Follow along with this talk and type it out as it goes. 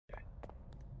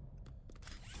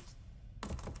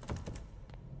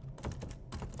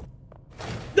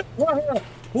Ah,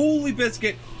 holy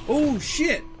biscuit! Oh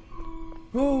shit!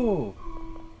 Oh!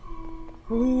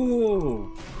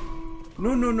 Oh!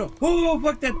 No, no, no! Oh,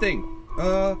 fuck that thing!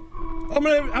 I'm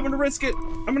gonna risk it.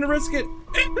 I'm gonna risk it.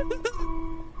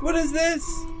 What is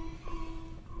this?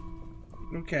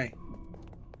 Okay.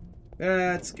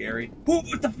 That's scary. Oh,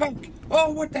 what the fuck?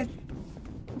 Oh, what the?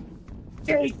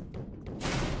 Hey!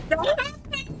 No!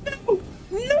 No!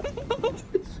 No!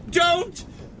 Don't!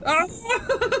 Oh,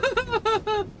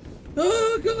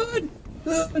 oh God!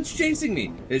 Oh, it's chasing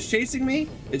me. It's chasing me.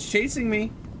 It's chasing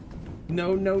me.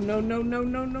 No, no, no, no, no,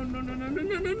 no, no, no, no, no, no,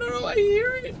 no, no, no, I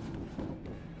hear it.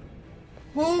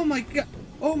 Oh my God.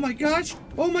 Oh my gosh.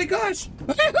 Oh my gosh.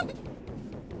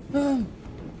 Oh,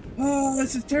 oh,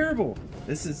 this is terrible.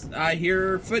 This is, I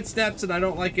hear footsteps and I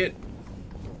don't like it.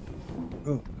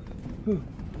 Oh, oh,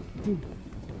 oh,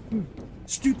 oh.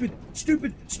 Stupid,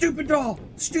 stupid, stupid doll.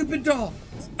 Stupid doll.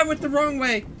 I went the wrong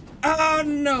way. Oh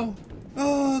no.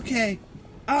 Oh, okay.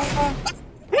 Oh,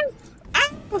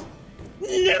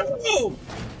 no.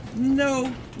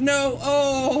 No, no.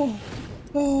 Oh,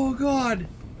 oh God.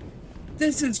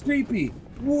 This is creepy.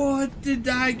 What did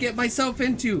I get myself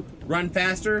into? Run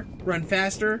faster, run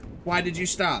faster. Why did you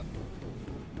stop?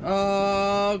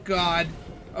 Oh God.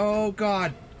 Oh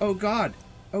God. Oh God.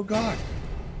 Oh God.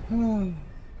 Oh.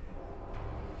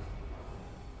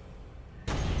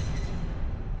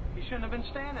 You shouldn't have been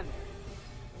standing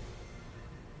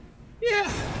there.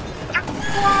 Yeah.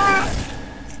 Ah!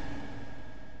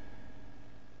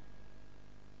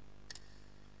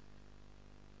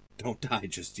 Don't die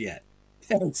just yet.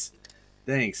 Thanks.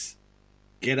 Thanks.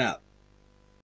 Get up.